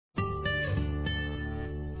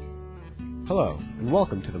Hello, and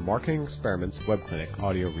welcome to the Marketing Experiments Web Clinic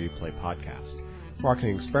audio replay podcast.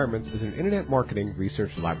 Marketing Experiments is an internet marketing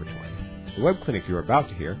research laboratory. The web clinic you are about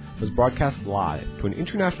to hear was broadcast live to an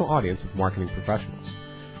international audience of marketing professionals.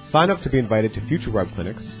 Sign up to be invited to future web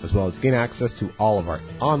clinics, as well as gain access to all of our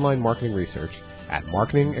online marketing research at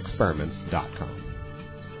marketingexperiments.com.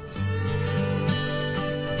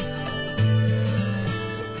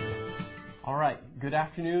 All right. Good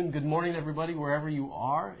afternoon, good morning, everybody, wherever you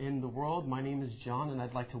are in the world. My name is John, and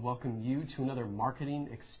I'd like to welcome you to another Marketing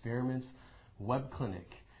Experiments Web Clinic.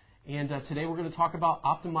 And today we're going to talk about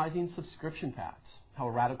optimizing subscription paths, how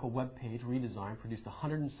a radical web page redesign produced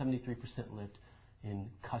 173% lift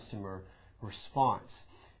in customer response.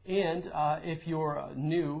 And if you're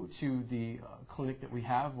new to the clinic that we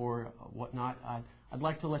have or whatnot, I'd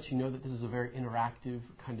like to let you know that this is a very interactive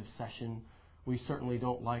kind of session. We certainly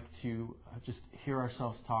don't like to just hear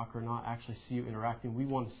ourselves talk or not actually see you interacting. We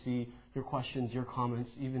want to see your questions, your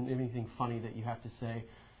comments, even anything funny that you have to say.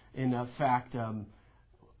 In fact,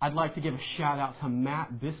 I'd like to give a shout out to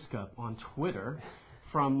Matt Biskup on Twitter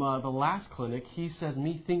from the last clinic. He says,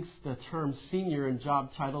 "Me thinks the senior in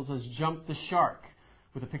job titles has jumped the shark,"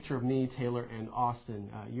 with a picture of me, Taylor, and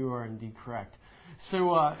Austin. You are indeed correct.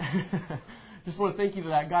 So just want to thank you for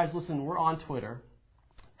that. Guys, listen, we're on Twitter.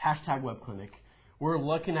 #WebClinic. We're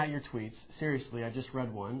looking at your tweets. Seriously, I just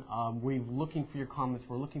read one. We're looking for your comments.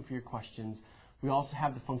 We're looking for your questions. We also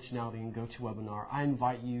have the functionality in GoToWebinar. I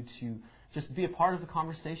invite you to just be a part of the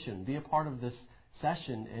conversation, be a part of this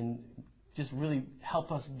session, and just really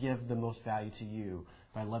help us give the most value to you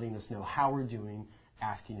by letting us know how we're doing,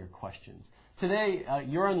 asking your questions. Today,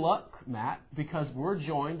 you're in luck, Matt, because we're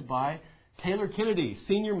joined by Taylor Kennedy,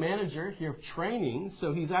 Senior Manager here of Training.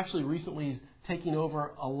 So he's actually recently taking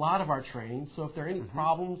over a lot of our training. So if there are any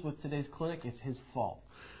problems with today's clinic, it's his fault.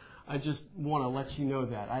 I just want to let you know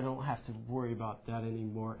that. I don't have to worry about that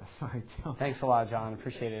anymore. Sorry, Taylor. Thanks a lot, John.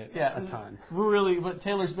 Appreciate it a ton. But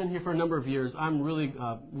Taylor's been here for a number of years. I'm really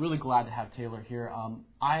glad to have Taylor here.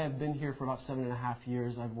 I have been here for about 7.5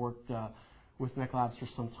 years. I've worked with Mech Labs for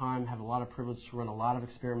some time, have a lot of privilege to run a lot of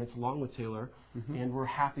experiments along with Taylor, and we're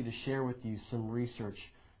happy to share with you some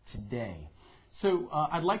research today. So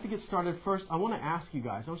I'd like to get started first. I want to ask you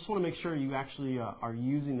guys, I just want to make sure you actually are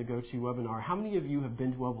using the GoToWebinar. How many of you have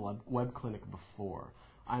been to a web clinic before?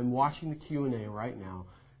 I'm watching the Q&A right now.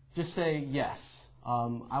 Just say yes.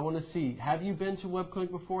 I want to see, have you been to web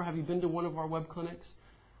clinic before? Have you been to one of our web clinics?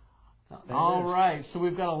 All right, so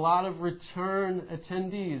we've got a lot of return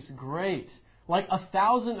attendees. Great. Like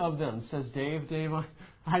 1,000 of them, says Dave. Dave,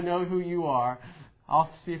 I know who you are. I'll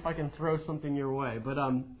see if I can throw something your way. But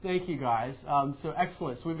thank you, guys. So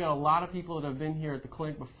excellent. So we've got a lot of people that have been here at the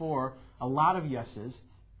clinic before, a lot of yeses.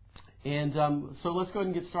 And so let's go ahead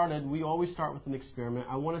and get started. We always start with an experiment.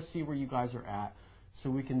 I want to see where you guys are at so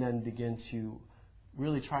we can then begin to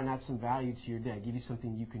really try and add some value to your day, give you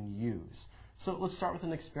something you can use. So let's start with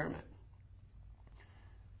an experiment.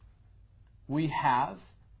 We have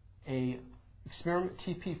a experiment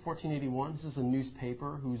TP 1481. This is a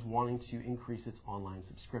newspaper who's wanting to increase its online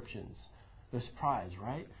subscriptions. No surprise,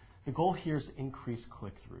 right? The goal here is to increase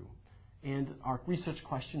click-through. And our research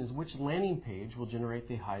question is, which landing page will generate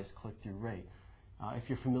the highest click-through rate? If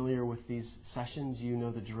you're familiar with these sessions, you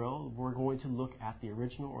know the drill. We're going to look at the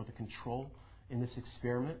original or the control in this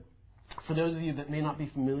experiment. For those of you that may not be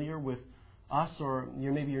familiar with us, or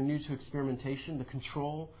maybe you're new to experimentation, the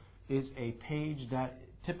control is a page that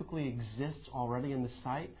typically exists already in the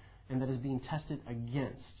site and that is being tested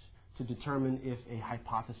against to determine if a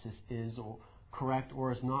hypothesis is correct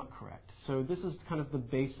or is not correct. So this is kind of the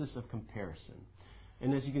basis of comparison.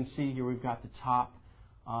 And as you can see here, we've got the top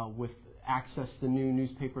with access to the new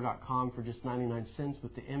newspaper.com for just 99 cents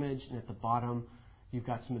with the image, and at the bottom you've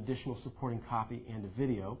got some additional supporting copy and a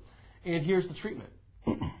video. And here's the treatment.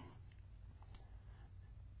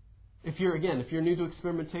 If you're new to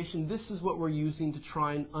experimentation, this is what we're using to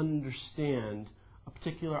try and understand a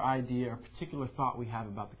particular idea or particular thought we have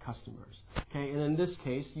about the customers. Okay, and in this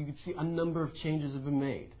case, you can see a number of changes have been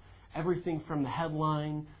made. Everything from the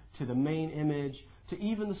headline to the main image to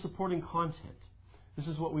even the supporting content. This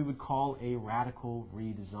is what we would call a radical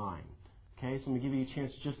redesign. Okay, so I'm going to give you a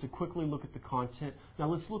chance just to quickly look at the content. Now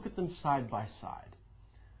let's look at them side by side.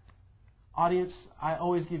 Audience, I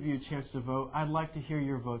always give you a chance to vote. I'd like to hear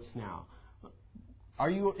your votes now. Are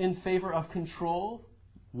you in favor of control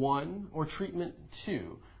 1 or treatment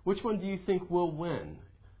 2? Which one do you think will win?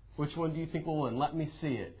 Which one do you think will win? Let me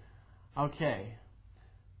see it. Okay.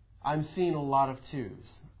 I'm seeing a lot of 2s.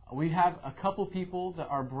 We have a couple people that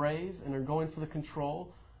are brave and are going for the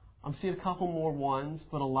control. I'm seeing a couple more 1s,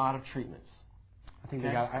 but a lot of treatments. I think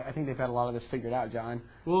they've got a lot of this figured out, John.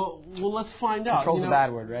 Well, let's find out. Control's a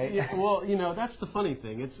bad word, right? Yeah, well, that's the funny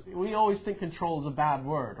thing. We always think control is a bad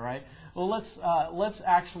word, right? Well, let's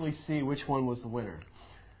actually see which one was the winner.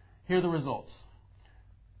 Here are the results.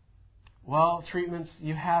 Well, treatments,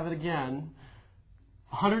 you have it again.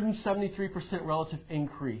 173% relative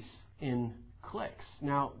increase in clicks.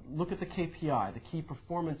 Now, look at the KPI, the key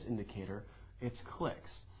performance indicator. It's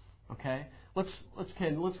clicks. Okay? Let's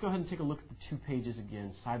go ahead and take a look at the 2 pages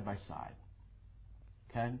again, side by side.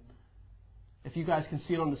 Okay? If you guys can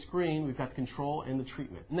see it on the screen, we've got the control and the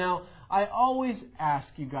treatment. Now, I always ask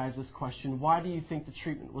you guys this question, why do you think the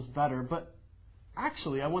treatment was better? But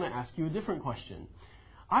actually, I want to ask you a different question.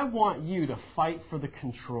 I want you to fight for the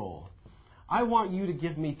control. I want you to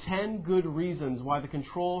give me 10 good reasons why the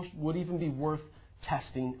control would even be worth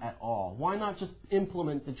testing at all. Why not just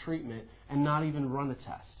implement the treatment and not even run a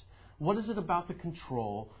test? What is it about the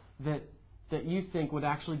control that you think would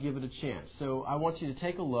actually give it a chance? So I want you to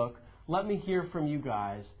take a look. Let me hear from you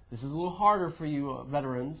guys. This is a little harder for you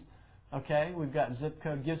veterans. Okay, we've got zip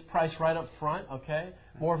code gives price right up front. Okay,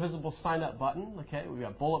 more visible sign up button. Okay, we've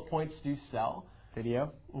got bullet points do sell.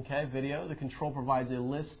 Video. Okay, video. The control provides a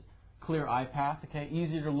list, clear eye path. Okay,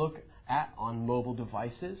 easier to look at on mobile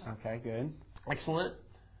devices. Okay, good. Excellent.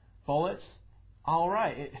 Bullets. All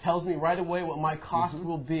right, it tells me right away what my cost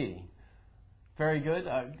will be. Very good.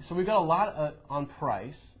 So we've got a lot on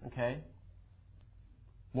price. Okay.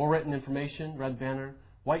 More written information, red banner.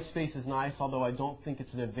 White space is nice, although I don't think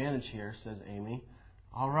it's an advantage here, says Amy.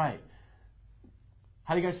 All right.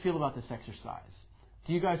 How do you guys feel about this exercise?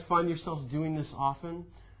 Do you guys find yourselves doing this often?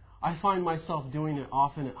 I find myself doing it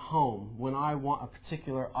often at home when I want a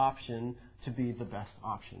particular option to be the best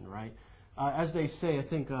option, right? As they say, I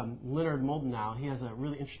think Leonard Mlodinow, he has a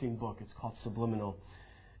really interesting book. It's called Subliminal.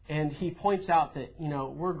 And he points out that,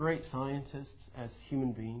 we're great scientists as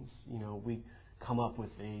human beings. We come up with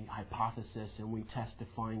a hypothesis and we test to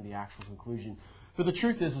find the actual conclusion. But the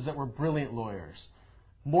truth is that we're brilliant lawyers,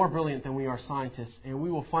 more brilliant than we are scientists, and we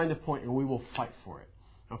will find a point and we will fight for it.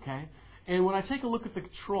 Okay? And when I take a look at the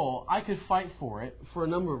control, I could fight for it for a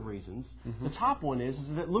number of reasons. The top one is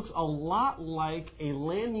that it looks a lot like a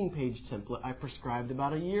landing page template I prescribed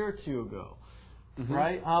about a year or two ago.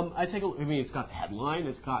 Right? It's got the headline,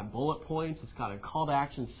 it's got bullet points, it's got a call to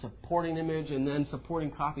action, supporting image, and then supporting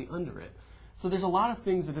copy under it. So there's a lot of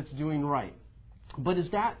things that it's doing right. But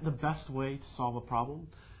is that the best way to solve a problem?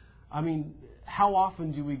 I mean, how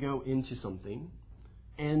often do we go into something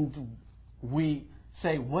and we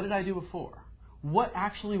say, what did I do before? What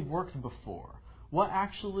actually worked before? What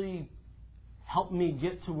actually helped me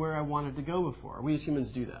get to where I wanted to go before? We as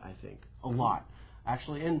humans do that, I think, a lot,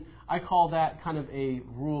 actually. And I call that kind of a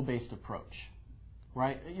rule-based approach,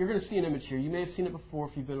 right? You're going to see an image here. You may have seen it before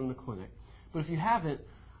if you've been in the clinic. But if you haven't,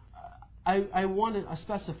 I want to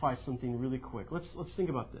specify something really quick. Let's think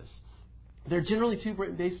about this. There are generally 2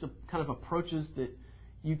 basic kind of approaches that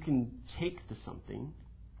you can take to something,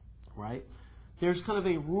 right? There's kind of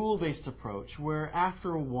a rule-based approach where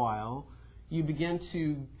after a while you begin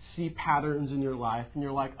to see patterns in your life and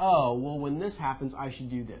you're like, oh, well, when this happens, I should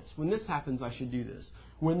do this. When this happens, I should do this.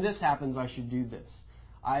 When this happens, I should do this.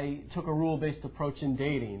 I took a rule-based approach in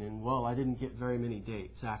dating and, well, I didn't get very many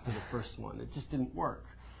dates after the first one. It just didn't work.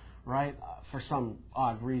 Right, for some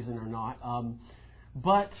odd reason or not.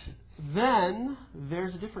 But then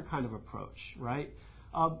there's a different kind of approach, right?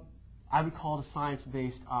 I would call it a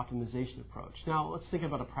science-based optimization approach. Now, let's think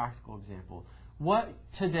about a practical example. What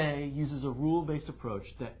today uses a rule-based approach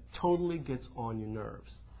that totally gets on your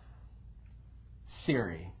nerves?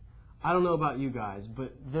 Siri. I don't know about you guys,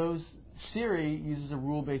 but Siri uses a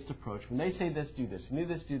rule-based approach. When they say this, do this. When they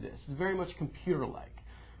do this, do this. It's very much computer-like.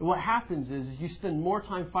 And what happens is you spend more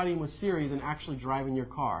time fighting with Siri than actually driving your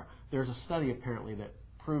car. There's a study apparently that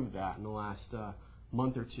proved that in the last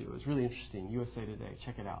month or two. It was really interesting. USA Today.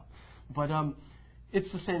 Check it out. But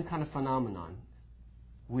it's the same kind of phenomenon.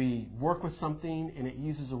 We work with something and it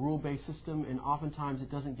uses a rule-based system, and oftentimes it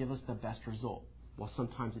doesn't give us the best result. Well,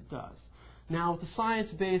 sometimes it does. Now, with the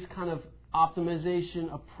science-based kind of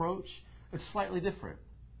optimization approach, it's slightly different.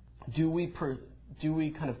 Do we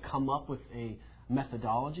kind of come up with a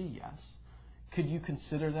methodology? Yes. Could you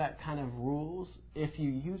consider that kind of rules? If you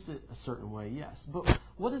use it a certain way, yes. But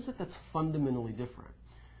what is it that's fundamentally different?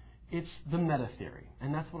 It's the meta theory,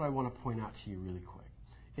 and that's what I want to point out to you really quick.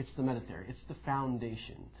 It's the meta theory. It's the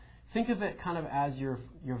foundation. Think of it kind of as your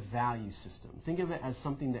value system. Think of it as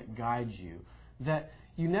something that guides you, that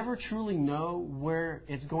you never truly know where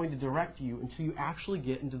it's going to direct you until you actually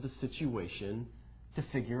get into the situation to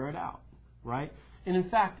figure it out, right? And in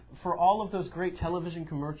fact, for all of those great television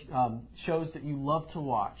shows that you love to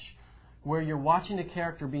watch, where you're watching a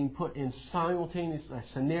character being put in simultaneous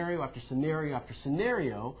scenario after scenario after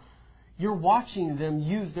scenario, you're watching them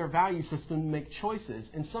use their value system to make choices.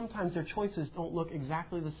 And sometimes their choices don't look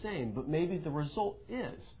exactly the same, but maybe the result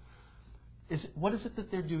is what is it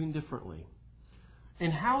that they're doing differently?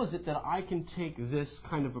 And how is it that I can take this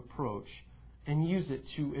kind of approach and use it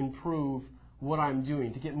to improve what I'm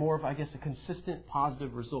doing, to get more of, I guess, a consistent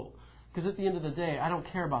positive result? Because at the end of the day, I don't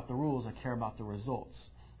care about the rules, I care about the results.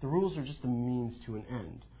 The rules are just a means to an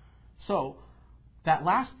end. So, that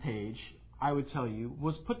last page, I would tell you,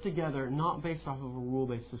 was put together not based off of a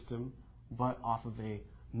rule-based system, but off of a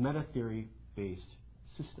meta-theory-based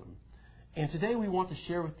system. And today we want to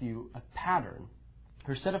share with you a pattern,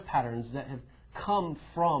 or a set of patterns that have come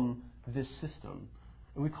from this system.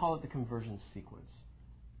 And we call it the conversion sequence.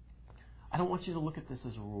 I don't want you to look at this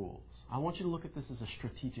as rules. I want you to look at this as a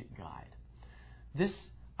strategic guide. This,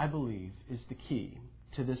 I believe, is the key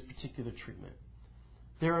to this particular treatment.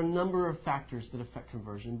 There are a number of factors that affect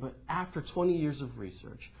conversion, but after 20 years of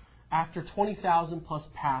research, after 20,000 plus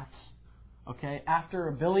paths, after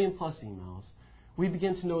 1 billion plus emails, we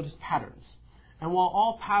begin to notice patterns. And while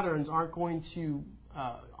all patterns aren't going to,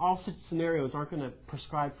 all such scenarios aren't going to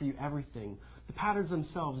prescribe for you everything, the patterns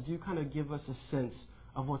themselves do kind of give us a sense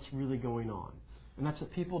of what's really going on. And that's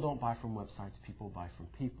that people don't buy from websites, people buy from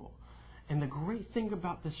people. And the great thing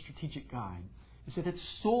about this strategic guide is that its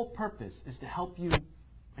sole purpose is to help you,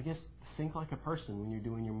 I guess, think like a person when you're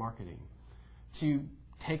doing your marketing. To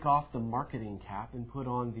take off the marketing cap and put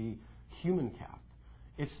on the human cap.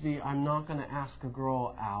 It's the, I'm not going to ask a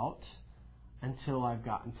girl out until I've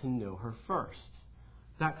gotten to know her first.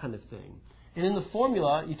 That kind of thing. And in the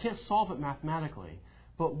formula, you can't solve it mathematically.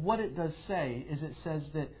 But what it does say is it says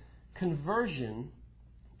that conversion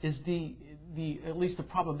is at least the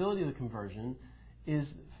probability of the conversion is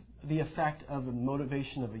the effect of the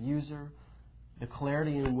motivation of a user, the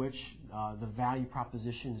clarity in which the value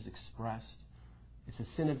proposition is expressed, its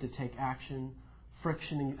incentive to take action,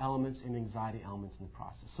 friction elements, and anxiety elements in the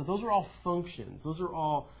process. So those are all functions. Those are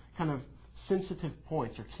all kind of sensitive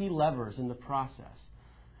points or key levers in the process.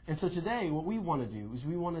 And so today what we want to do is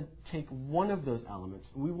we want to take one of those elements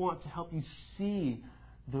and we want to help you see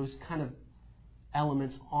those kind of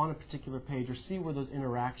elements on a particular page or see where those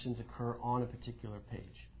interactions occur on a particular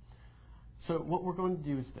page. So what we're going to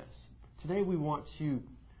do is this. Today we want to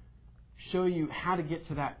show you how to get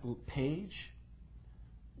to that page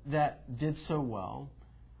that did so well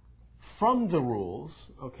from the rules,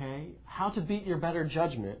 how to beat your better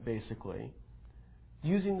judgment, basically,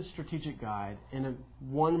 using the strategic guide in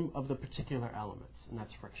one of the particular elements, and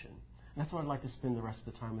that's friction. And that's what I'd like to spend the rest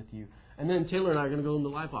of the time with you. And then Taylor and I are going to go into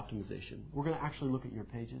live optimization. We're going to actually look at your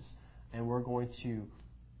pages, and we're going to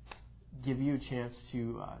give you a chance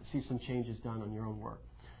to see some changes done on your own work.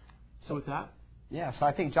 So with that? Yeah, so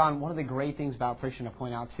I think, John, one of the great things about friction to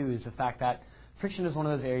point out, too, is the fact that friction is one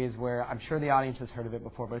of those areas where I'm sure the audience has heard of it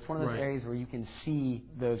before, but it's one of those areas where you can see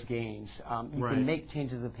those gains. You can make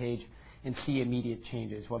changes to the page and see immediate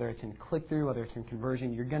changes, whether it's in click-through, whether it's in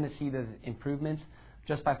conversion. You're going to see those improvements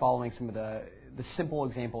just by following some of the simple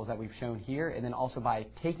examples that we've shown here, and then also by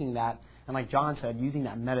taking that, and like John said, using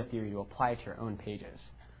that meta theory to apply it to your own pages.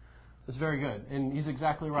 That's very good, and he's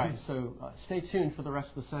exactly right. So stay tuned for the rest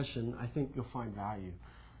of the session. I think you'll find value.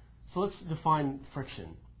 So let's define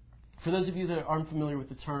friction. For those of you that aren't familiar with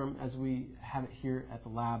the term as we have it here at the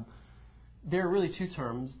lab, there are really two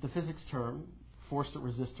terms. The physics term, force that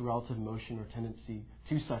resists the relative motion or tendency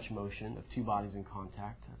to such motion of two bodies in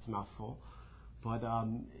contact. That's a mouthful. But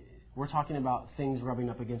we're talking about things rubbing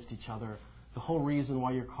up against each other, the whole reason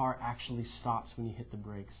why your car actually stops when you hit the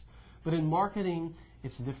brakes. But in marketing,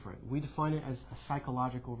 it's different. We define it as a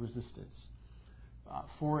psychological resistance.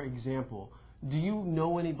 For example, do you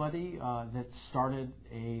know anybody that started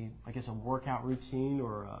a workout routine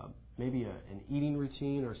or maybe an eating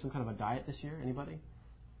routine or some kind of a diet this year? Anybody?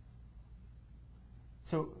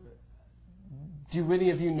 So, do any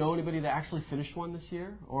of you know anybody that actually finished one this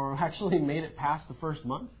year or actually made it past the first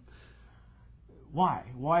month? Why?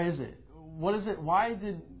 Why is it? What is it?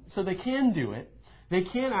 So they can do it. They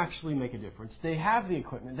can actually make a difference. They have the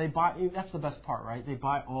equipment. They buy. That's the best part, right? They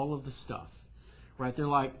buy all of the stuff, right? They're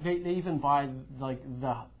like they even buy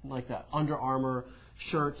the Under Armour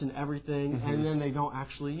shirts and everything, and then they don't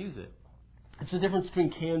actually use it. It's the difference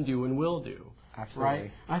between can do and will do. Absolutely.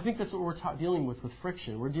 Right? And I think that's what we're dealing with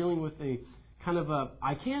friction. We're dealing with a kind of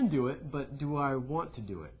I can do it, but do I want to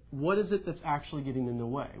do it? What is it that's actually getting in the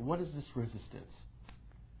way? What is this resistance?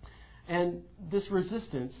 And this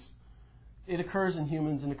resistance, it occurs in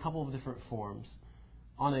humans in a couple of different forms.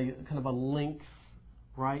 on a kind of a length,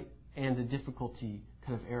 right, and a difficulty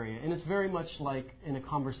kind of area. And it's very much like in a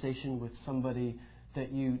conversation with somebody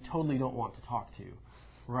that you totally don't want to talk to,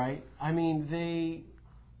 right? I mean, they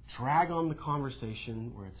drag on the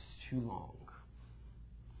conversation where it's too long.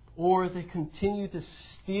 Or they continue to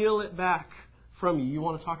steal it back from you. You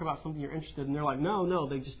want to talk about something you're interested in, and they're like, no,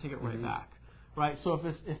 they just take it right back. Right? So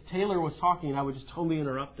if Taylor was talking, I would just totally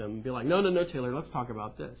interrupt him and be like, no, Taylor, let's talk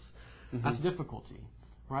about this. That's difficulty.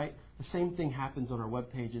 Right? The same thing happens on our web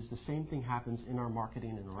pages. The same thing happens in our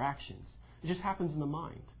marketing interactions. It just happens in the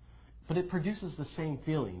mind. But it produces the same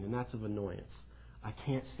feeling, and that's of annoyance. I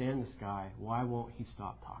can't stand this guy. Why won't he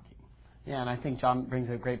stop talking? Yeah, and I think John brings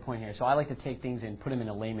a great point here. So I like to take things and put them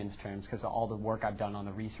into layman's terms because of all the work I've done on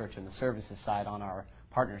the research and the services side on our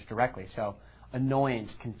partners directly. So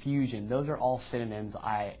annoyance, confusion, those are all synonyms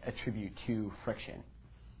I attribute to friction.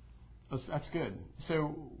 That's good.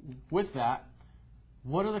 So with that,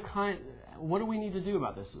 what do we need to do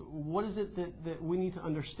about this? What is it that we need to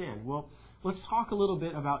understand? Well, let's talk a little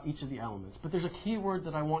bit about each of the elements. But there's a key word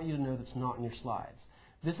that I want you to know that's not in your slides.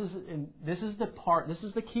 This is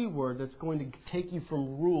the key word that's going to take you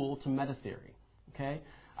from rule to meta theory. Okay?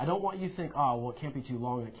 I don't want you to think, oh, well, it can't be too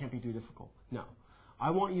long and it can't be too difficult. No. I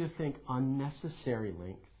want you to think unnecessary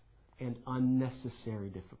length and unnecessary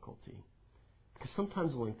difficulty. Because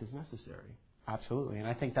sometimes length is necessary. Absolutely. And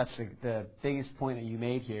I think that's the biggest point that you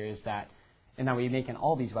made here is that, and that we make in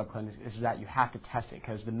all these web clinics, is that you have to test it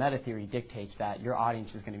because the meta theory dictates that your audience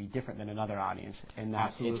is going to be different than another audience and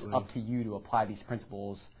that it's up to you to apply these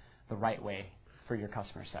principles the right way for your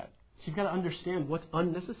customer set. So you've got to understand what's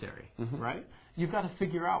unnecessary, right? You've got to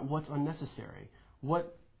figure out what's unnecessary.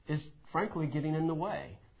 What is, frankly, getting in the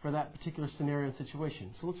way for that particular scenario and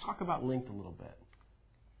situation. So let's talk about length a little bit.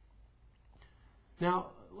 Now,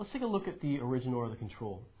 let's take a look at the original or the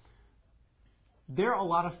control. There are a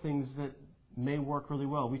lot of things that may work really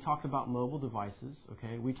well. We talked about mobile devices,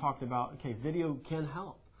 okay? We talked about, okay, video can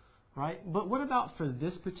help, right? But what about for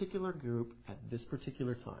this particular group at this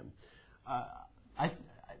particular time?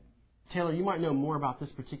 Taylor, you might know more about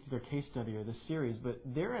this particular case study or this series, but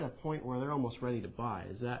they're at a point where they're almost ready to buy.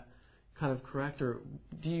 Is that kind of correct? Or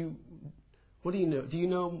what do you know? Do you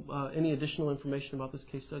know any additional information about this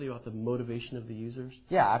case study, about the motivation of the users?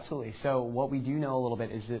 Yeah, absolutely. So what we do know a little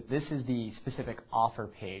bit is that this is the specific offer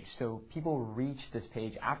page. So people reach this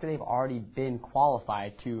page after they've already been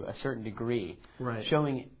qualified to a certain degree, right,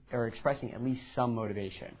 showing or expressing at least some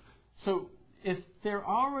motivation. So if they're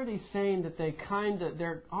already saying that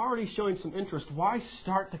they're already showing some interest, why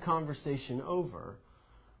start the conversation over,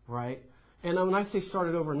 right? And when I say start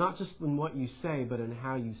it over, not just in what you say, but in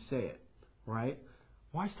how you say it. Right?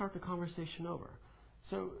 Why start the conversation over?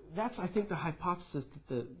 So that's, I think, the hypothesis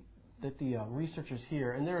that the researchers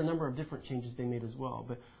here, and there are a number of different changes they made as well,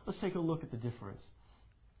 but let's take a look at the difference.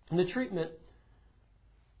 In the treatment,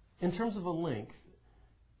 in terms of a length,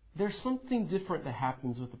 there's something different that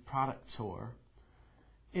happens with the product tour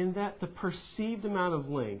in that the perceived amount of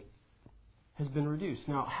length has been reduced.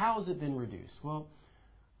 Now, how has it been reduced? Well,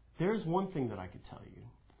 there's one thing that I could tell you.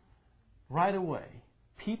 Right away,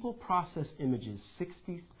 people process images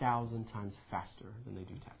 60,000 times faster than they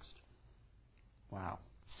do text. Wow.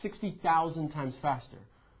 60,000 times faster.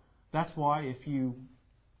 That's why if you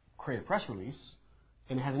create a press release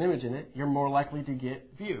and it has an image in it, you're more likely to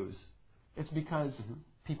get views. It's because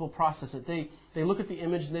people process it. They look at the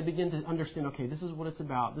image and they begin to understand, okay, this is what it's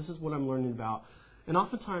about. This is what I'm learning about. And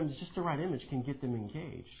oftentimes just the right image can get them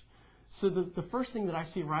engaged. So the first thing that I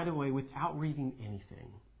see right away without reading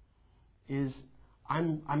anything is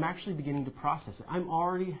I'm actually beginning to process it. I'm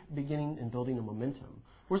already beginning and building a momentum.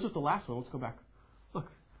 Whereas with the last one, let's go back. Look,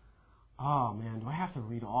 oh man, do I have to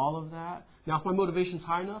read all of that? Now, if my motivation's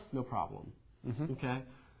high enough, no problem. Okay?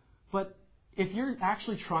 But if you're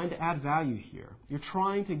actually trying to add value here, you're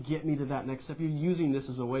trying to get me to that next step, you're using this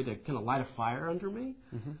as a way to kind of light a fire under me,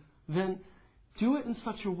 then do it in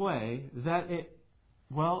such a way that it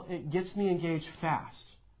gets me engaged fast.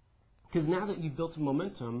 Because now that you've built a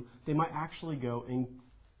momentum, they might actually go and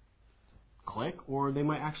click, or they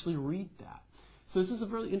might actually read that. So this is a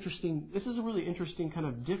really interesting kind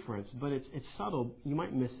of difference, but it's subtle. You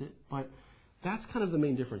might miss it, but that's kind of the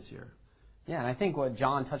main difference here. Yeah, and I think what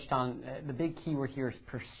John touched on, the big keyword here is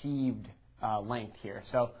perceived length here.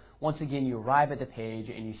 So once again, you arrive at the page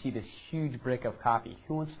and you see this huge brick of copy.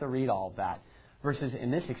 Who wants to read all of that? Versus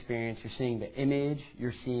in this experience, you're seeing the image,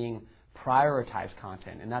 you're seeing prioritized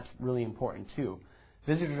content, and that's really important too.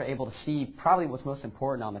 Visitors are able to see probably what's most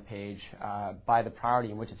important on the page by the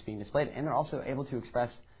priority in which it's being displayed, and they're also able to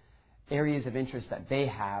express areas of interest that they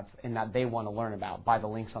have and that they want to learn about by the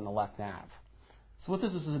links on the left nav. So what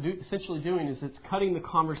this is essentially doing is it's cutting the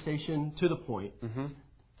conversation to the point,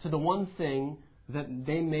 to the one thing that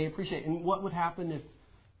they may appreciate. And what would happen if,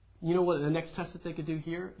 you know what, the next test that they could do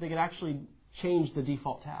here? They could actually change the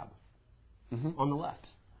default tab on the left.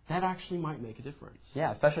 That actually might make a difference.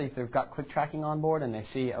 Yeah, especially if they've got click tracking on board and they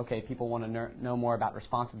see, okay, people want to know more about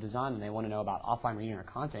responsive design and they want to know about offline reading or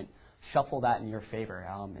content, shuffle that in your favor.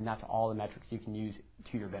 And that's all the metrics you can use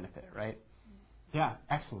to your benefit, right? Yeah,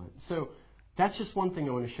 excellent. So that's just one thing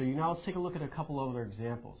I want to show you. Now let's take a look at a couple of other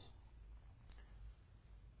examples.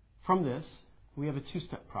 From this, we have a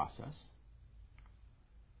two-step process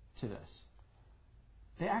to this.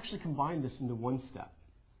 They actually combined this into one step.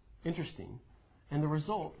 Interesting. And the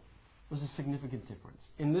result was a significant difference.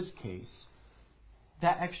 In this case,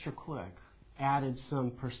 that extra click added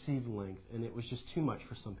some perceived length, and it was just too much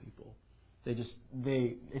for some people.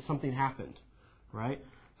 Something happened, right?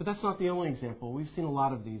 But that's not the only example. We've seen a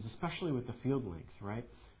lot of these, especially with the field length, right?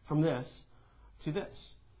 From this to this.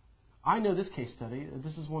 I know this case study.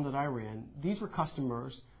 This is one that I ran. These were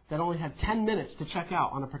customers that only had 10 minutes to check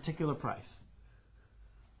out on a particular price.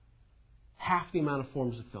 Half the amount of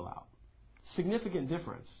forms to fill out. Significant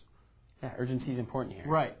difference. Yeah, urgency is important here.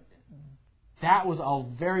 Right. That was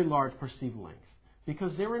a very large perceived length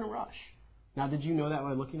because they were in a rush. Now, did you know that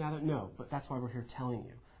by looking at it? No, but that's why we're here telling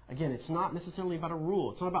you. Again, it's not necessarily about a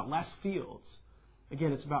rule. It's not about less fields.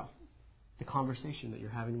 Again, it's about the conversation that you're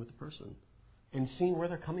having with the person and seeing where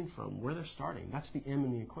they're coming from, where they're starting. That's the M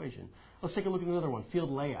in the equation. Let's take a look at another one,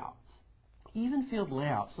 field layout. Even field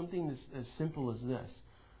layout, something as simple as this.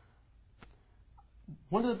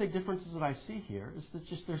 One of the big differences that I see here is that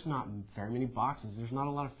just there's not very many boxes. There's not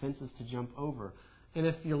a lot of fences to jump over. And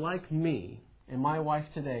if you're like me, and my wife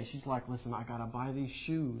today, she's like, listen, I got to buy these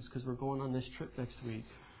shoes because we're going on this trip next week.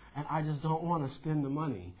 And I just don't want to spend the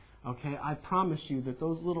money. Okay, I promise you that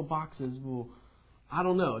those little boxes will, I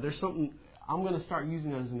don't know, there's something, I'm going to start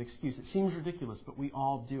using that as an excuse. It seems ridiculous, but we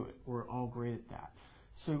all do it. We're all great at that.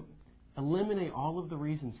 So eliminate all of the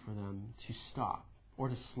reasons for them to stop or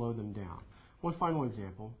to slow them down. One final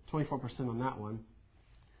example, 24% on that one.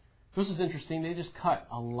 This is interesting. They just cut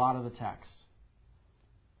a lot of the text.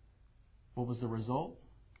 What was the result?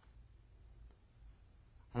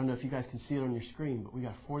 I don't know if you guys can see it on your screen, but we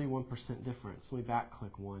got 41% difference. Let me back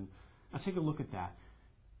click one. Now take a look at that.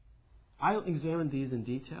 I examined these in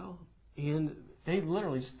detail, and they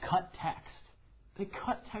literally just cut text. They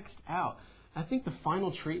cut text out. I think the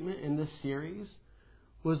final treatment in this series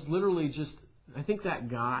was literally just, I think that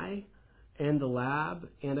guy and the lab,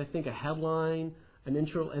 and I think a headline, an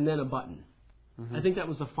intro, and then a button. I think that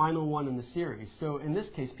was the final one in the series. So in this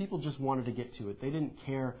case, people just wanted to get to it. They didn't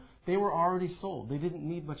care. They were already sold. They didn't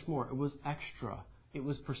need much more. It was extra. It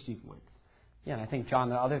was perceived length. Yeah, and I think, John,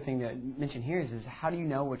 the other thing to mention here is how do you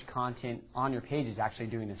know which content on your page is actually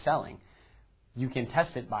doing the selling? You can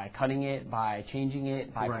test it by cutting it, by changing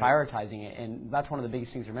it, by prioritizing it, and that's one of the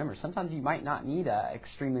biggest things to remember. Sometimes you might not need an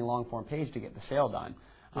extremely long-form page to get the sale done.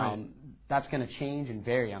 That's going to change and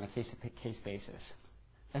vary on a case-to-case basis.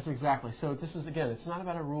 That's exactly. So this is, again, it's not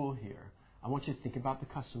about a rule here. I want you to think about the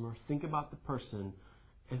customer, think about the person,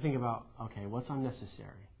 and think about, okay, what's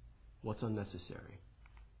unnecessary? What's unnecessary?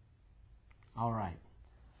 All right.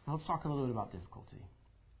 Now let's talk a little bit about difficulty.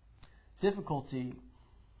 Difficulty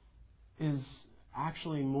is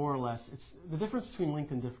actually more or less, the difference between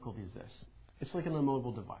length and difficulty is this. It's like on a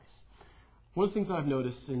mobile device. One of the things that I've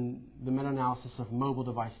noticed in the meta-analysis of mobile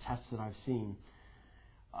device tests that I've seen,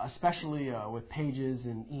 especially with pages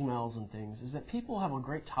and emails and things, is that people have a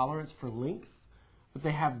great tolerance for length, but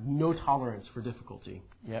they have no tolerance for difficulty.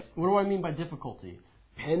 Yep. What do I mean by difficulty?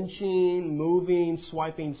 Pinching, moving,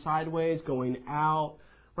 swiping sideways, going out.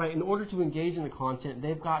 Right? In order to engage in the content,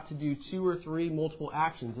 they've got to do 2 or 3 multiple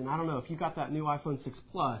actions. And I don't know, if you got that new iPhone 6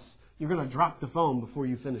 Plus, you're going to drop the phone before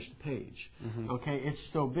you finish the page. Okay? It's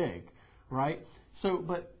so big. Right? So,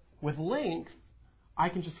 but with length, I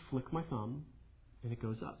can just flick my thumb and it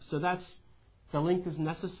goes up. So the length is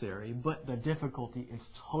necessary, but the difficulty is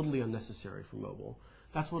totally unnecessary for mobile.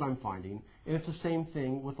 That's what I'm finding. And it's the same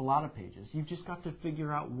thing with a lot of pages. You've just got to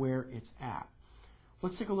figure out where it's at.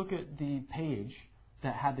 Let's take a look at the page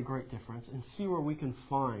that had the great difference and see where we can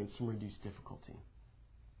find some reduced difficulty.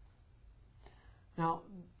 Now,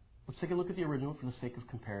 let's take a look at the original for the sake of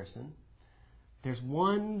comparison. There's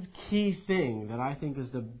one key thing that I think is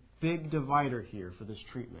the big divider here for this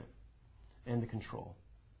treatment and the control.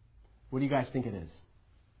 What do you guys think it is?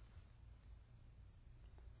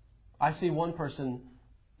 I see one person,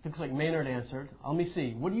 looks like Maynard answered. Let me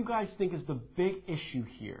see. What do you guys think is the big issue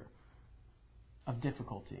here of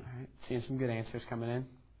difficulty? All right. Seeing some good answers coming in.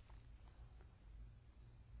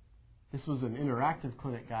 This was an interactive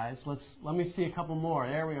clinic, guys. Let me see a couple more.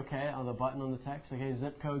 There we okay on the button on the text. Okay,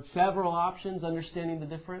 zip code, several options, understanding the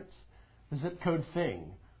difference. The zip code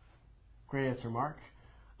thing. Great answer, Mark.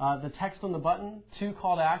 The text on the button, 2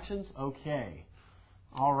 call to actions. Okay.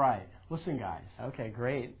 All right. Listen, guys. Okay,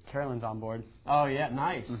 great. Carolyn's on board. Oh, yeah,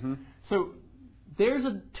 nice. Mm-hmm. So there's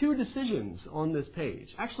 2 decisions on this page.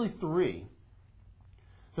 Actually, 3.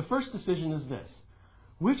 The first decision is this.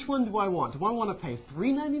 Which one do I want? Do I want to pay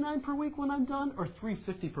 $3.99 per week when I'm done or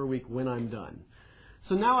 $3.50 per week when I'm done?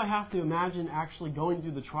 So now I have to imagine actually going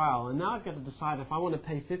through the trial, and now I've got to decide if I want to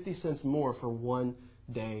pay 50 cents more for 1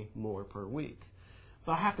 day more per week.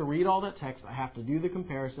 But I have to read all that text, I have to do the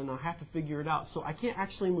comparison, I have to figure it out. So I can't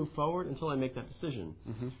actually move forward until I make that decision.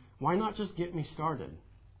 Mm-hmm. Why not just get me started?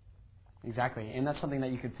 Exactly, and that's something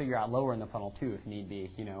that you could figure out lower in the funnel too if need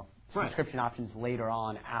be, subscription options later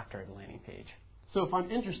on after the landing page. So if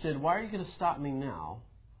I'm interested, why are you going to stop me now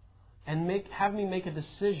and have me make a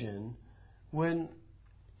decision when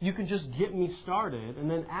you can just get me started,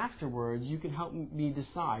 and then afterwards you can help me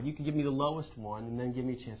decide. You can give me the lowest one and then give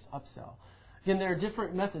me a chance to upsell. Again, there are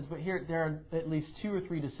different methods, but here there are at least 2 or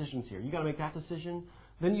 3 decisions here. You've got to make that decision.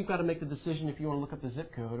 Then you've got to make the decision if you want to look up the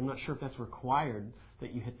zip code. I'm not sure if that's required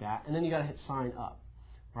that you hit that. And then you've got to hit sign up,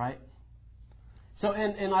 right? So,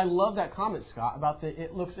 and I love that comment, Scott, about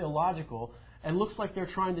it looks illogical. And looks like they're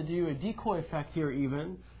trying to do a decoy effect here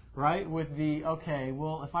even, right? With okay,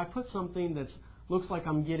 well, if I put something that looks like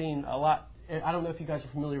I'm getting a lot, I don't know if you guys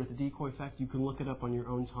are familiar with the decoy effect. You can look it up on your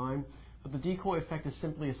own time. But the decoy effect is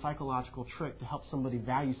simply a psychological trick to help somebody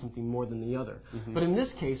value something more than the other. Mm-hmm. But in this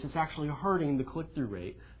case, it's actually hurting the click-through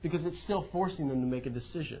rate because it's still forcing them to make a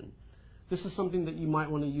decision. This is something that you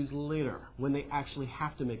might want to use later when they actually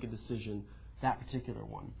have to make a decision, that particular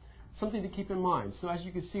one. Something to keep in mind. So as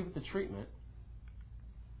you can see with the treatment,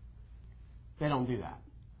 they don't do that.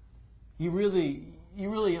 You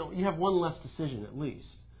have one less decision at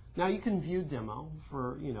least. Now you can view demo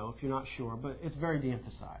for, if you're not sure, but it's very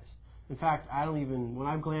de-emphasized. In fact, when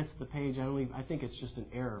I glance at the page, I think it's just an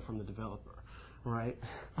error from the developer, right?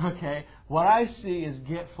 Okay. What I see is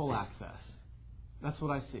get full access. That's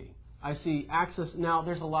what I see. I see access. Now,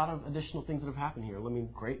 there's a lot of additional things that have happened here.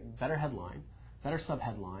 Better headline, better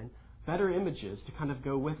subheadline, better images to kind of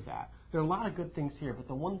go with that. There are a lot of good things here, but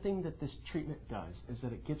the one thing that this treatment does is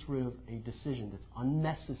that it gets rid of a decision that's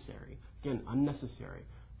unnecessary. Again, unnecessary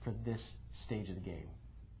for this stage of the game.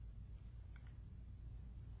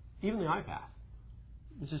 Even the iPath,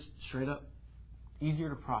 it's just straight up easier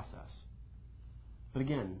to process. But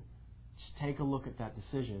again, just take a look at that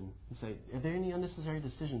decision and say, are there any unnecessary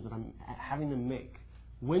decisions that I'm having them make?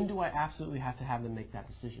 When do I absolutely have to have them make that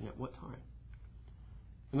decision? At what time?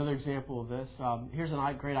 Another example of this, here's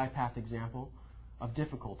a great iPath example of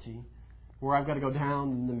difficulty where I've got to go down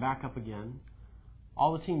and then back up again.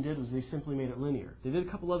 All the team did was they simply made it linear. They did a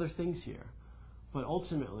couple other things here, but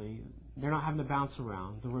ultimately they're not having to bounce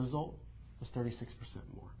around. The result was 36%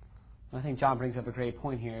 more. I think John brings up a great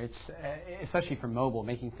point here. It's especially for mobile,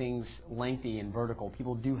 making things lengthy and vertical.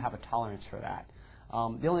 People do have a tolerance for that.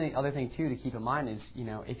 The only other thing, too, to keep in mind is,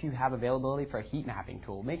 if you have availability for a heat mapping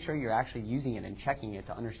tool, make sure you're actually using it and checking it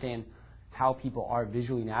to understand how people are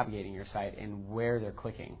visually navigating your site and where they're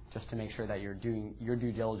clicking, just to make sure that you're doing your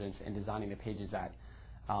due diligence in designing the pages that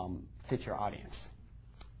fit your audience.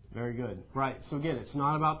 Very good. Right. So, again, it's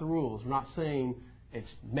not about the rules. We're not saying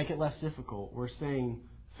make it less difficult. We're saying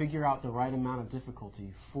figure out the right amount of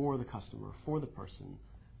difficulty for the customer, for the person.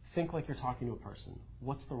 Think like you're talking to a person.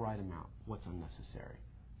 What's the right amount? What's unnecessary?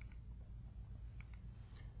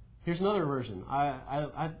 Here's another version.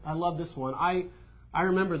 I love this one. I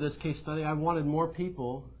remember this case study. I wanted more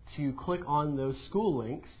people to click on those school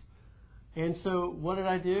links. And so what did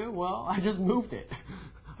I do? Well, I just moved it.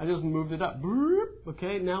 I just moved it up.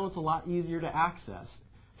 Okay, now it's a lot easier to access.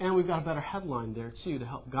 And we've got a better headline there, too, to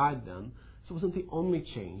help guide them. So it wasn't the only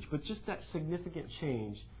change, but just that significant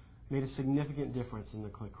change made a significant difference in the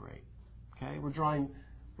click rate. Okay, we're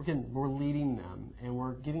leading them, and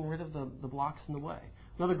we're getting rid of the blocks in the way.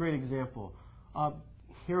 Another great example.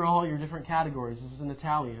 Here are all your different categories. This is in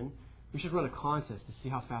Italian. We should run a contest to see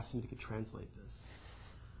how fast somebody could translate this.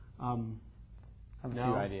 I have a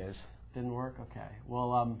few ideas. Didn't work? Okay.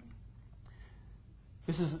 Well,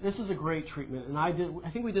 this is a great treatment, and I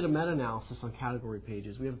think we did a meta-analysis on category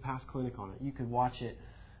pages. We have a past clinic on it. You could watch it.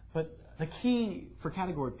 But the key for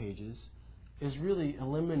category pages is really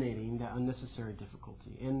eliminating that unnecessary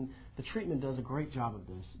difficulty. And the treatment does a great job of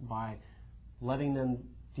this by letting them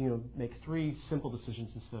make 3 simple decisions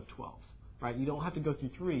instead of 12. Right? You don't have to go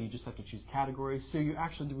through 3. You just have to choose categories. So you're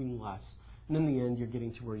actually doing less. And in the end, you're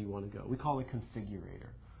getting to where you want to go. We call it configurator.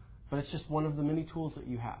 but it's just one of the many tools that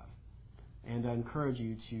you have. And I encourage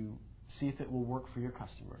you to see if it will work for your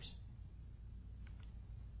customers.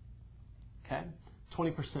 Okay,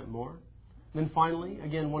 20% more. And then finally,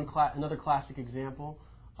 again, another classic example.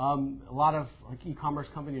 A lot of e-commerce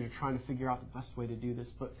companies are trying to figure out the best way to do this,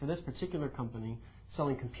 but for this particular company,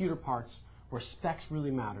 selling computer parts where specs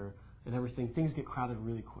really matter and everything, things get crowded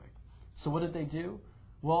really quick. So what did they do?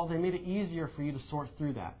 Well, they made it easier for you to sort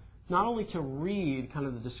through that. Not only to read kind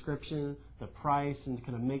of the description, the price, and to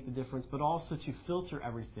kind of make the difference, but also to filter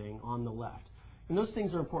everything on the left. And those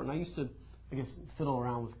things are important. I used to, fiddle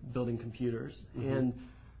around with building computers, and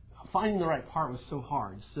finding the right part was so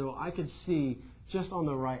hard. So I could see just on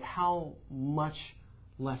the right how much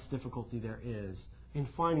less difficulty there is in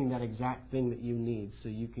finding that exact thing that you need so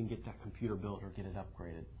you can get that computer built or get it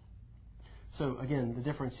upgraded. So again, the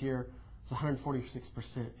difference here is 146%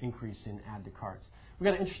 increase in add to carts. We've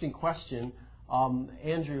got an interesting question.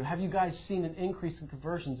 Andrew, have you guys seen an increase in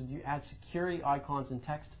conversions if you add security icons and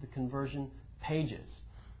text to the conversion pages?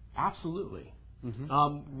 Absolutely.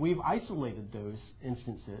 We've isolated those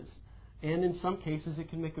instances, and in some cases it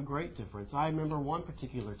can make a great difference. I remember one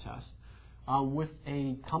particular test with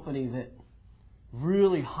a company that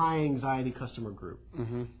really high anxiety customer group,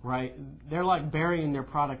 right? They're like burying their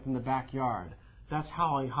product in the backyard. That's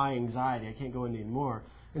how high anxiety. I can't go into any more.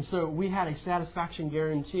 And so we had a satisfaction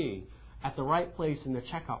guarantee at the right place in the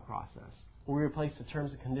checkout process where we replaced the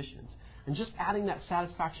terms and conditions. And just adding that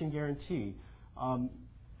satisfaction guarantee,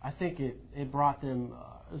 I think it brought them,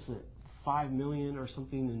 $5 million or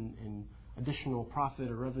something in additional profit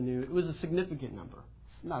or revenue. It was a significant number.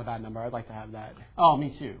 It's not a bad number. I'd like to have that. Oh,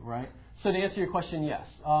 me too, right? So to answer your question, yes.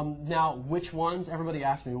 Now, which ones? Everybody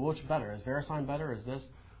asks me, well, which better? Is VeriSign better? Is this?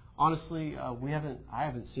 Honestly, I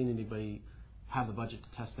haven't seen anybody have the budget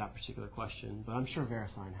to test that particular question, but I'm sure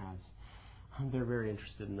VeriSign has. They're very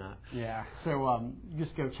interested in that. Yeah. So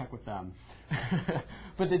just go check with them.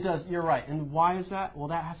 But it does, you're right. And why is that? Well,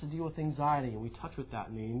 that has to deal with anxiety, and we touch with that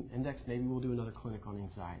in the index. Maybe we'll do another clinic on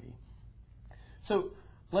anxiety. So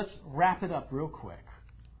let's wrap it up real quick.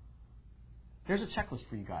 There's a checklist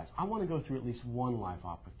for you guys. I want to go through at least one live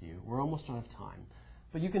op with you. We're almost out of time.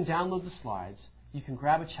 But you can download the slides. You can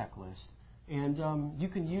grab a checklist, and you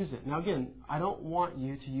can use it. Now, again, I don't want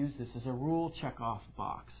you to use this as a rule check-off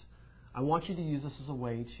box. I want you to use this as a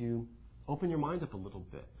way to open your mind up a little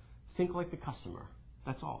bit. Think like the customer.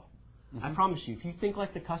 That's all. I promise you, if you think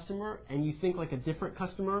like the customer and you think like a different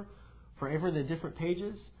customer for every the different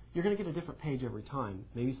pages, you're going to get a different page every time,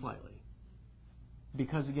 maybe slightly.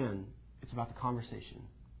 Because, again, it's about the conversation,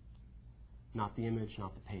 not the image,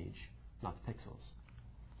 not the page, not the pixels.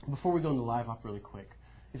 Before we go into live op really quick,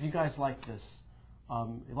 if you guys like this,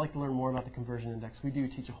 you'd like to learn more about the conversion index, we do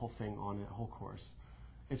teach a whole thing on it, a whole course.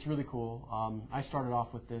 It's really cool. I started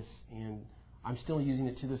off with this, and I'm still using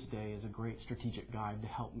it to this day as a great strategic guide to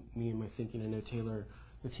help me in my thinking. I know Taylor,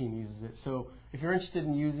 the team, uses it. So if you're interested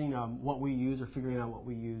in using what we use or figuring out what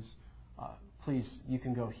we use, please, you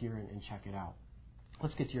can go here and check it out.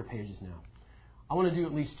 Let's get to your pages now. I want to do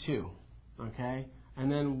at least 2, okay? And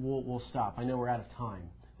then we'll stop. I know we're out of time.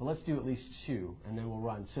 But let's do at least 2, and then we'll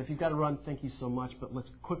run. So if you've got to run, thank you so much. But let's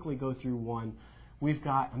quickly go through one. We've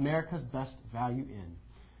got America's Best Value Inn.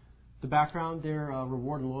 The background, they're a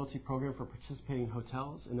reward and loyalty program for participating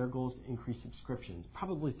hotels, and their goal is to increase subscriptions,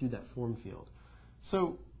 probably through that form field.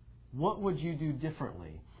 So what would you do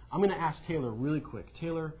differently? I'm going to ask Taylor really quick.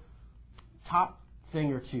 Taylor, top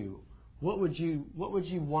thing or 2. What would you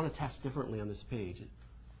want to test differently on this page,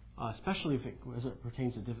 especially as it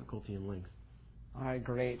pertains to difficulty and length? All right,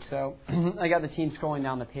 great. So I got the team scrolling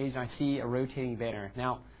down the page, and I see a rotating banner.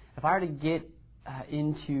 Now, if I were to get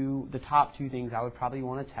into the top 2 things I would probably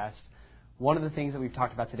want to test, one of the things that we've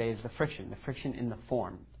talked about today is the friction in the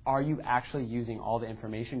form. Are you actually using all the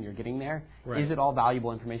information you're getting there? Right. Is it all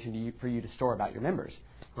valuable information for you to store about your members?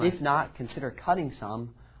 Right. If not, consider cutting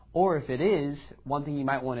some. Or if it is, one thing you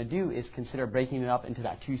might want to do is consider breaking it up into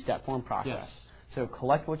that 2-step form process. Yes. So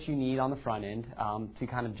collect what you need on the front end to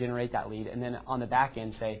kind of generate that lead, and then on the back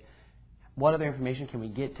end say, what other information can we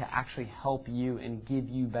get to actually help you and give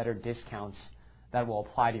you better discounts that will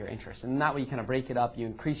apply to your interest? And that way you kind of break it up, you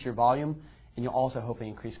increase your volume, and you'll also hopefully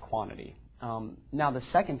increase quantity. Now the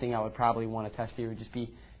second thing I would probably want to test here would just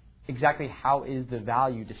be exactly how is the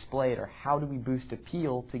value displayed, or how do we boost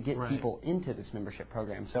appeal to get people into this membership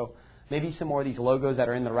program. So maybe some more of these logos that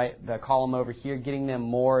are in the column over here, getting them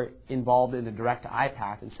more involved in the direct to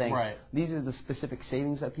iPath and saying, these are the specific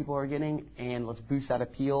savings that people are getting, and let's boost that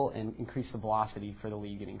appeal and increase the velocity for the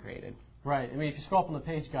lead getting created. Right. I mean, if you scroll up on the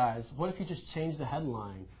page, guys, what if you just changed the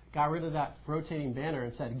headline, got rid of that rotating banner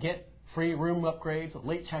and said, get free room upgrades,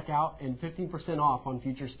 late checkout, and 15% off on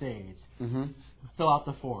future stays. Fill out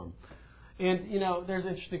the form. And, there's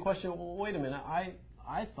an interesting question. Well, wait a minute.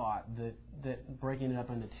 I thought that breaking it up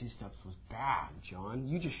into 2 steps was bad, John.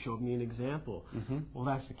 You just showed me an example. Well,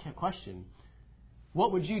 that's the question.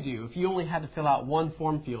 What would you do if you only had to fill out 1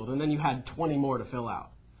 form field and then you had 20 more to fill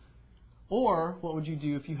out? Or what would you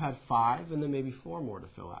do if you had 5 and then maybe 4 more to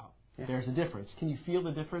fill out? Yeah. There's a difference. Can you feel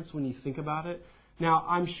the difference when you think about it? Now,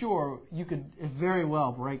 I'm sure you could very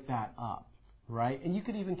well break that up, right? And you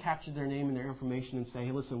could even capture their name and their information and say,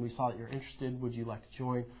 hey, listen, we saw that you're interested. Would you like to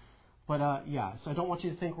join? But, so I don't want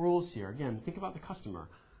you to think rules here. Again, think about the customer.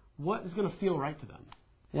 What is going to feel right to them?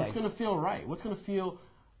 What's going to feel right? What's going to feel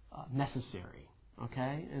necessary?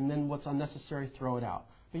 Okay? And then what's unnecessary, throw it out.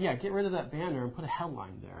 But get rid of that banner and put a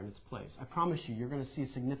headline there in its place. I promise you're going to see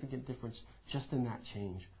a significant difference just in that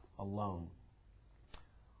change alone.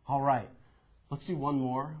 All right. Let's do one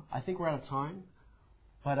more. I think we're out of time.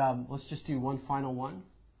 But let's just do one final one.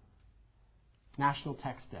 National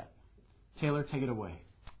tax debt. Taylor, take it away.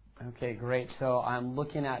 Okay, great. So I'm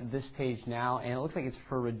looking at this page now, and it looks like it's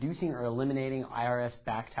for reducing or eliminating IRS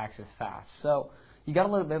back taxes fast. So you got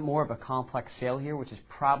a little bit more of a complex sale here, which is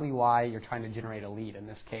probably why you're trying to generate a lead in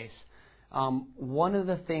this case. One of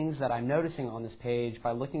the things that I'm noticing on this page,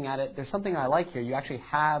 by looking at it, there's something I like here. You actually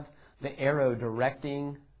have the arrow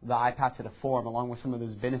directing the iPath to the form along with some of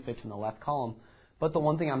those benefits in the left column. But the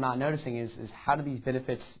one thing I'm not noticing is how do these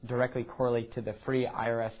benefits directly correlate to the free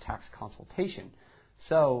IRS tax consultation?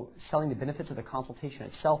 So selling the benefits of the consultation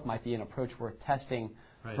itself might be an approach worth testing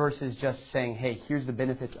versus just saying, hey, here's the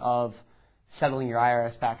benefits of settling your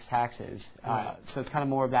IRS back taxes. So it's kind of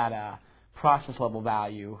more of that process level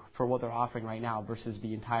value for what they're offering right now versus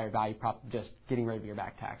the entire value prop of just getting rid of your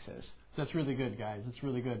back taxes. That's really good, guys. That's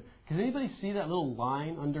really good. Does anybody see that little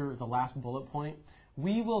line under the last bullet point?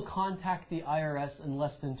 We will contact the IRS in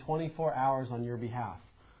less than 24 hours on your behalf.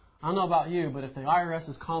 I don't know about you, but if the IRS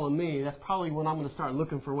is calling me, that's probably when I'm going to start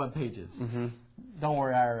looking for web pages. Don't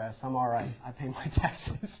worry, IRS. I'm all right. I pay my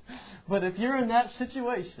taxes. But if you're in that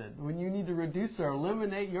situation, when you need to reduce or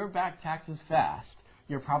eliminate your back taxes fast,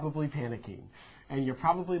 you're probably panicking. And you're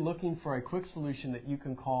probably looking for a quick solution that you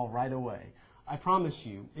can call right away. I promise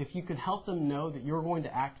you, if you can help them know that you're going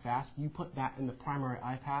to act fast, you put that in the primary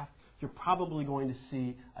iPath, you're probably going to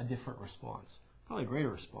see a different response. Probably a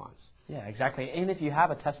greater response. Yeah, exactly. And if you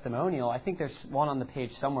have a testimonial, I think there's one on the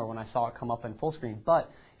page somewhere when I saw it come up in full screen.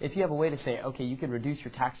 But if you have a way to say, okay, you can reduce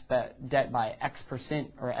your tax debt by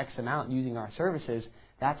X% or X amount using our services,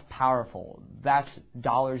 that's powerful. That's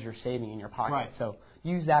dollars you're saving in your pocket. Right. So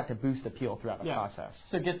use that to boost appeal throughout the process.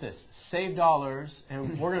 So get this. Save dollars,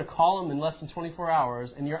 and we're going to call them in less than 24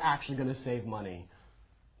 hours, and you're actually going to save money.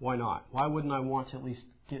 Why not? Why wouldn't I want to at least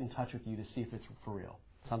get in touch with you to see if it's for real?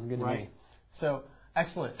 Sounds good to me. So,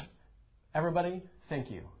 excellent. Everybody,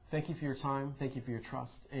 thank you. Thank you for your time. Thank you for your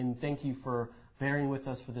trust. And thank you for bearing with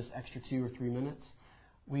us for this extra 2 or 3 minutes.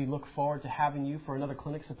 We look forward to having you for another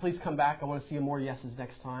clinic. So please come back. I want to see more yeses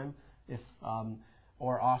next time,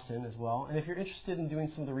 or Austin as well. And if you're interested in doing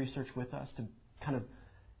some of the research with us to kind of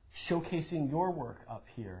showcasing your work up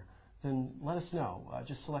here, then let us know.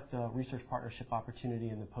 Just select the research partnership opportunity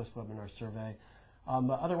in the post-webinar survey.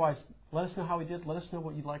 But otherwise, let us know how we did. Let us know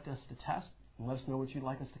what you'd like us to test. And let us know what you'd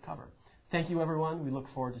like us to cover. Thank you, everyone. We look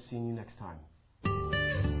forward to seeing you next time.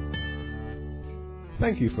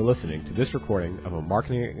 Thank you for listening to this recording of a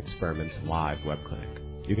Marketing Experiments live web clinic.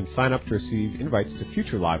 You can sign up to receive invites to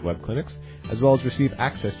future live web clinics, as well as receive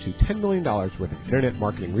access to $10 million worth of internet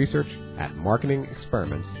marketing research at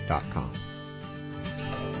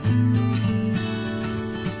marketingexperiments.com.